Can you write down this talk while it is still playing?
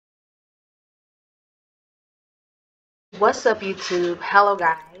What's up, YouTube? Hello,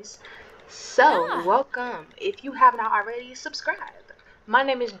 guys. Welcome. If you have not already, subscribe. My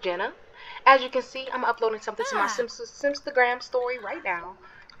name is Jenna. As you can see, I'm uploading something to my Simstagram story right now.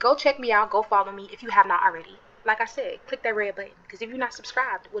 Go check me out. Go follow me if you have not already. Like I said, click that red button, because if you're not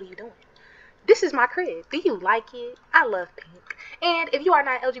subscribed, what are you doing? This is my crib. Do you like it? I love pink. And if you are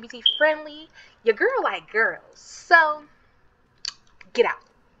not LGBT friendly, your girl like girls. So, get out.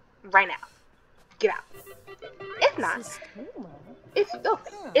 Right now. Get out. If not,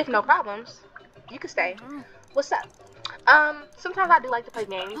 if no problems, you can stay. What's up? Sometimes I do like to play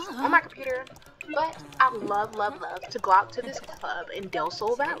games on my computer, but I love to go out to this club in Del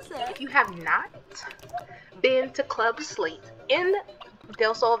Sol Valley. If you have not been to Club Slate in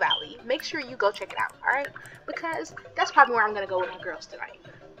Del Sol Valley, make sure you go check it out, alright? Because that's probably where I'm gonna go with my girls tonight.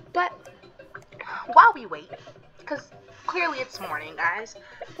 But while we wait, because clearly it's morning, guys,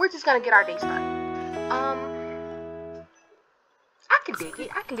 we're just gonna get our day started. I can dig it.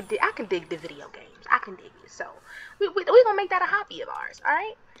 I can dig the video games. I can dig it. So we gonna make that a hobby of ours, all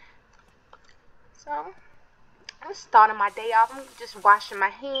right? So I'm starting my day off. I'm just washing my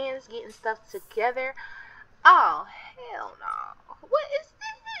hands, getting stuff together. Oh hell no! What is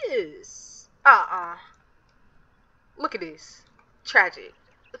this? Look at this. Tragic.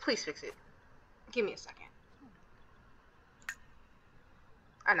 Please fix it. Give me a second.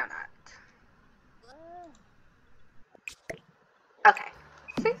 I know not. Okay,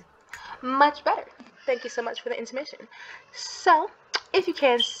 see? Much better. Thank you so much for the intermission. So, if you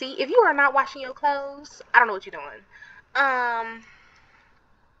can see, if you are not washing your clothes, I don't know what you're doing. Yeah,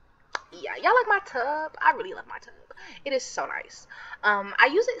 y'all like my tub? I really love my tub. It is so nice. I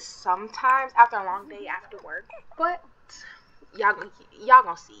use it sometimes after a long day after work, but y'all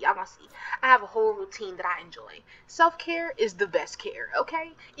gonna see. I have a whole routine that I enjoy. Self-care is the best care,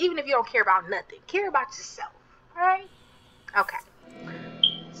 okay? Even if you don't care about nothing, care about yourself, alright? Okay.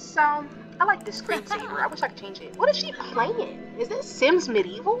 So, I like this screensaver. I wish I could change it. What is she playing? Is this Sims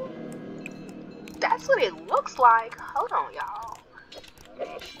Medieval? That's what it looks like. Hold on, y'all.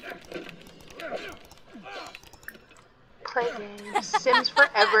 Play games. Sims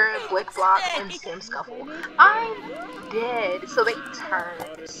Forever, Blick Block, and Sim Scuffle. I'm dead. So they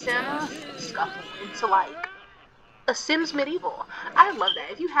turned Sims Scuffle into like a Sims Medieval. I love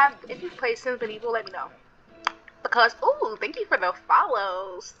that. If you play Sims Medieval, let me know. Because, ooh, thank you for the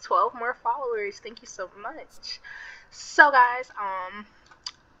follows. 12 more followers. Thank you so much. So, guys, I'm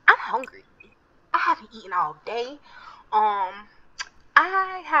hungry. I haven't eaten all day.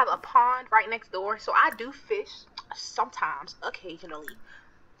 I have a pond right next door, so I do fish sometimes, occasionally,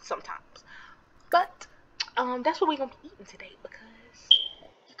 sometimes. But, that's what we're going to be eating today because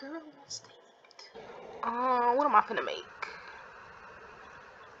your girl wants to eat. What am I finna make?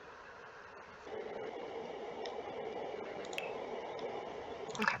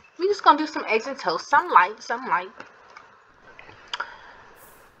 Okay, we're just gonna do some eggs and toast, some light.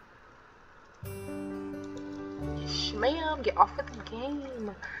 Yes, ma'am, get off of the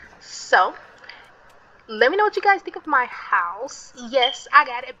game. So, let me know what you guys think of my house. Yes, I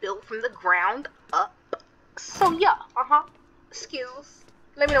got it built from the ground up. So yeah, skills.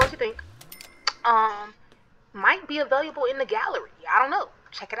 Let me know what you think. Might be available in the gallery. I don't know.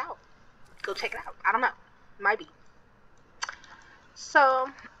 Check it out. Go check it out. I don't know. Might be. So,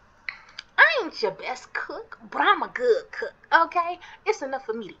 I ain't your best cook, but I'm a good cook, okay? It's enough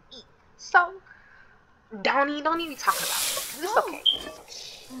for me to eat. So, don't even talk about it. It's okay.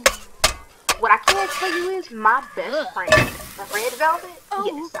 What I can tell you is my best friend, Red Velvet.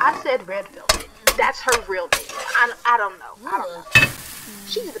 Yes, I said Red Velvet. That's her real name. I don't know.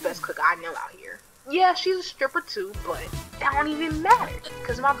 She's the best cook I know out here. Yeah, she's a stripper too, but that don't even matter.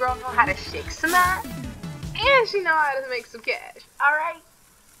 Because my girl know how to shake some ass. And she know how to make some cash, alright?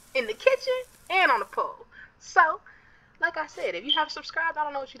 In the kitchen and on the pole. So, like I said, if you have subscribed, I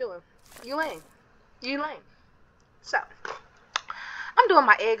don't know what you're doing. You lame. So, I'm doing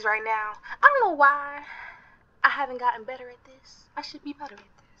my eggs right now. I don't know why I haven't gotten better at this. I should be better at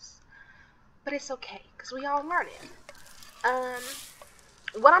this. But it's okay, because we all learning.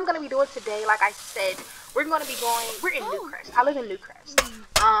 What I'm going to be doing today, like I said, we're in Newcrest. I live in Newcrest.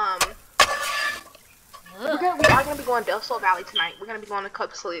 We are going to be going to Del Sol Valley tonight. We're going to be going to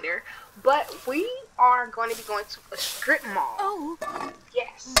Club Slate, but we are going to be going to a strip mall.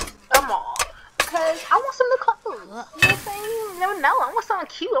 Yes, a mall. Because I want some new clothes. You know what I'm saying? You never know. I want something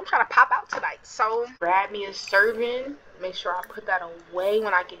cute. I'm trying to pop out tonight. So, grab me a serving. Make sure I put that away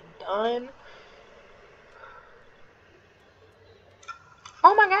when I get done.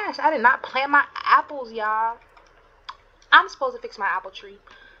 Oh my gosh, I did not plant my apples, y'all. I'm supposed to fix my apple tree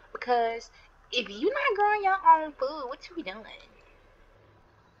because If you're not growing your own food, what you be doing?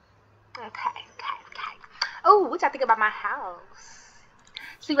 Okay. Oh, what y'all think about my house?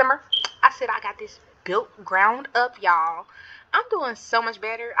 See, remember, I said I got this built ground up, y'all. I'm doing so much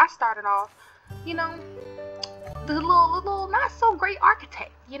better. I started off, you know, the little not so great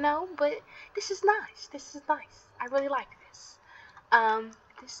architect, but this is nice. I really like this.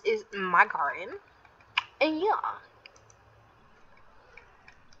 This is my garden, and yeah.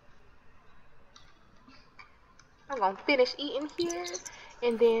 I'm gonna finish eating here,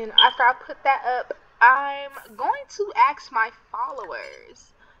 and then after I put that up, I'm going to ask my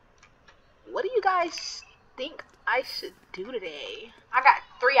followers, what do you guys think I should do today? I got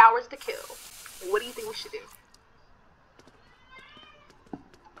 3 hours to kill. What do you think we should do?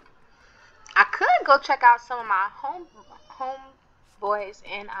 I could go check out some of my home boys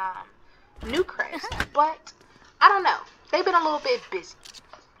in Newcrest, but I don't know. They've been a little bit busy.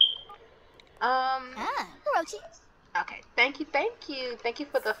 Okay, thank you. Thank you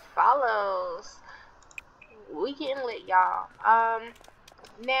for the follows. We getting lit, y'all.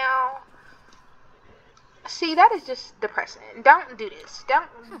 Now, see, that is just depressing. Don't do this. Don't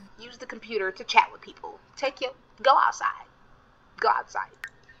use the computer to chat with people. Go outside.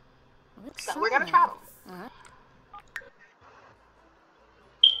 So we're gonna travel.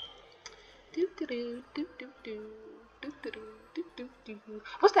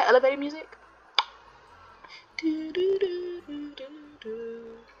 What's that elevator music? I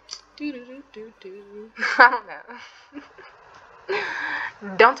don't know.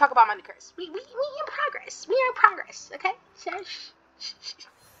 Don't talk about my new curse. We in progress. We are in progress. Okay. Shush.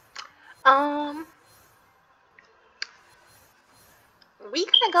 We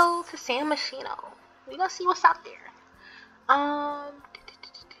gonna go to San Machino. We gonna see what's out there.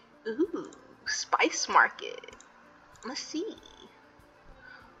 Ooh, Spice Market. Let's see.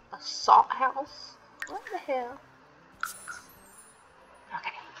 A salt house. What the hell?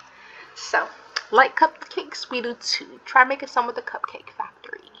 Okay. So, like cupcakes, we do too. Try making some with the Cupcake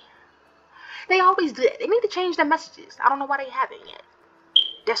Factory. They always do that. They need to change their messages. I don't know why they haven't yet.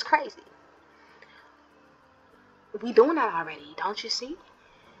 That's crazy. We doing that already, don't you see?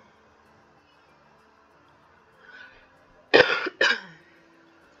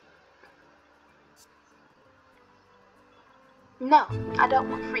 No, I don't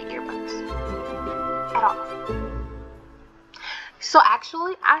want free earbuds. At all. So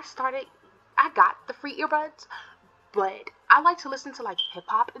actually, I got the free earbuds, but I like to listen to like hip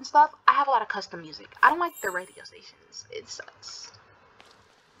hop and stuff. I have a lot of custom music. I don't like the radio stations. It sucks.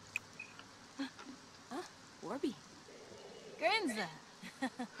 Warby. Grinza.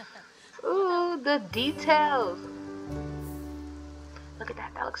 Ooh, the details. Look at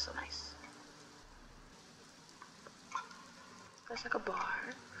that. That looks so nice. That's like a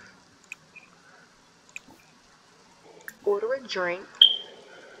bar. Order a drink.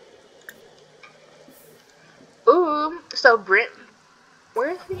 Ooh, so Brent, where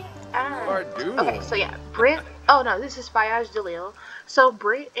is he at? Okay, so yeah, Brent. Oh no, this is Fayaz Jalil. So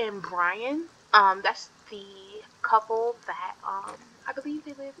Brent and Brian, that's the couple that I believe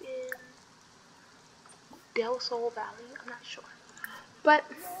they live in Del Sol Valley. I'm not sure, but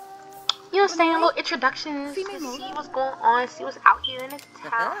you know, saying little introductions to see what's going on, see what's out here in this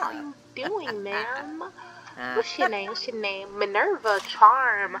town. How you doing, ma'am? What's your name? Minerva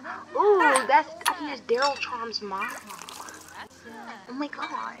Charm. Ooh, I think that's Daryl Charm's mom. Oh my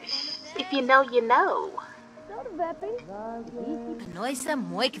gosh. If you know, you know.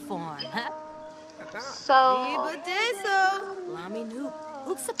 So, she's talking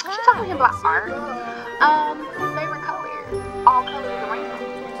to him about art. Favorite color. All colors of the rainbow.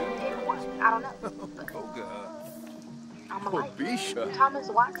 Favorite one. I don't know. I'm a light. Thomas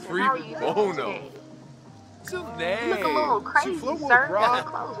Watson, how are you doing today? You look a little crazy, sir. Your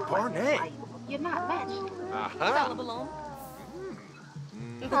clothes look like this. You're not matched.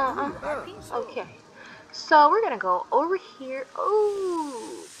 Okay. So we're gonna go over here.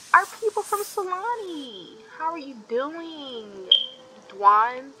 Oh, our people from Solani. How are you doing?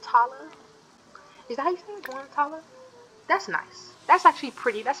 Dwan Tala? Is that how you say it? Dwan Tala? That's nice. That's actually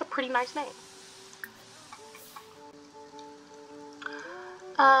pretty. That's a pretty nice name.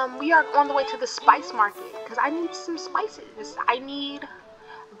 We are on the way to the spice market because I need some spices. I need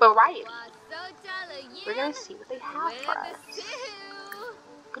variety. We're gonna see what they have for us.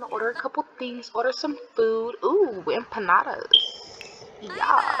 Gonna order a couple things. Order some food. Ooh, empanadas.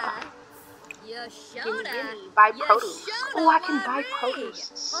 Yeah. Gimme. Buy produce. Oh, I can buy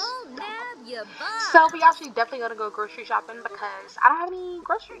produce. So we actually definitely gonna go grocery shopping because I don't have any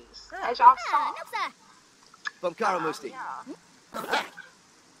groceries, as y'all saw. From Karamusti. Yeah.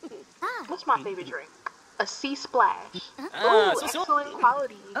 What's What's my favorite drink? A sea splash. Ooh, excellent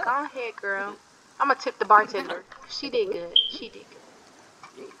quality. Go ahead, girl. I'm gonna tip the bartender. She did good. She did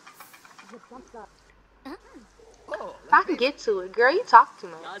good. I can get to it, girl. You talk too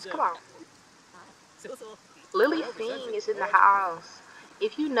much. Come on. Lily Fing is in the house.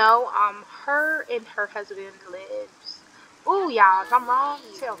 If you know, her and her husband lives. Ooh, y'all, if I'm wrong,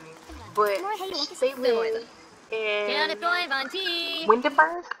 tell me. But they live in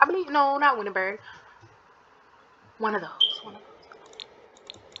Windenburg, I believe. No, not Windenburg. One of those. One of those.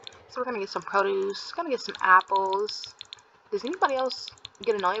 So we're gonna get some produce. Gonna get some apples. Does anybody else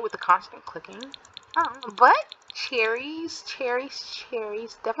get annoyed with the constant clicking? But cherries, cherries,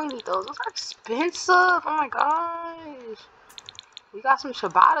 cherries. Definitely need those. Those are expensive. Oh my gosh. We got some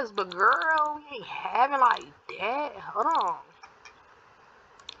ciabattas, but girl, we ain't having like that. Hold on.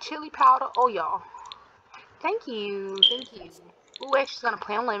 Chili powder. Oh, y'all. Thank you. Thank you. Ooh, and she's gonna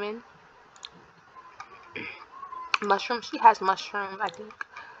plant lemon. Mushrooms. She has mushrooms, I think.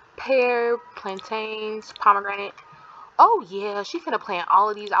 Pear, plantains, pomegranate. Oh, yeah. She finna plant all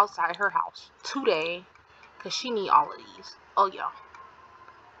of these outside her house today. Because she need all of these. Oh, yeah.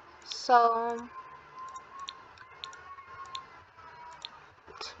 So,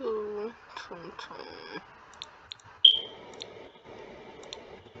 two.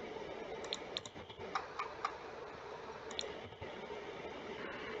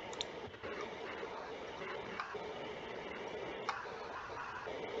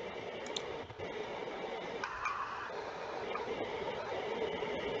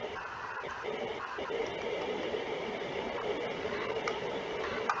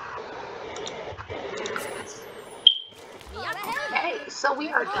 Okay, so we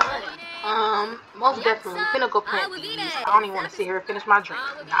are done. Most definitely. Finna go plant these. I don't even want to sit here and finish my drink.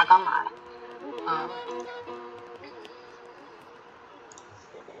 Not gonna lie. Um,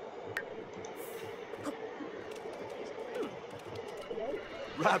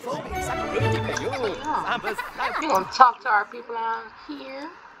 yeah. We gonna talk to our people out here.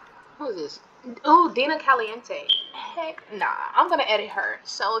 Who is this? Ooh, Dina Caliente. Heck nah. I'm gonna edit her.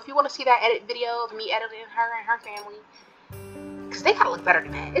 So if you want to see that edit video of me editing her and her family, because they gotta look better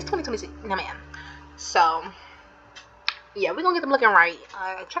than that. It's 2026. No, man. So, yeah, we're gonna get them looking right.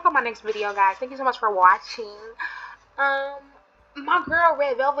 Check out my next video, guys. Thank you so much for watching. My girl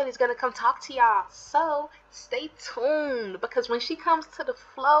Red Velvet is gonna come talk to y'all, so stay tuned, because when she comes to the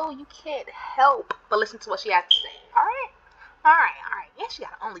flow, you can't help but listen to what she has to say. Alright. Yeah, she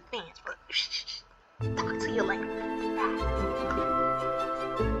got OnlyFans, but talk to you later. Bye.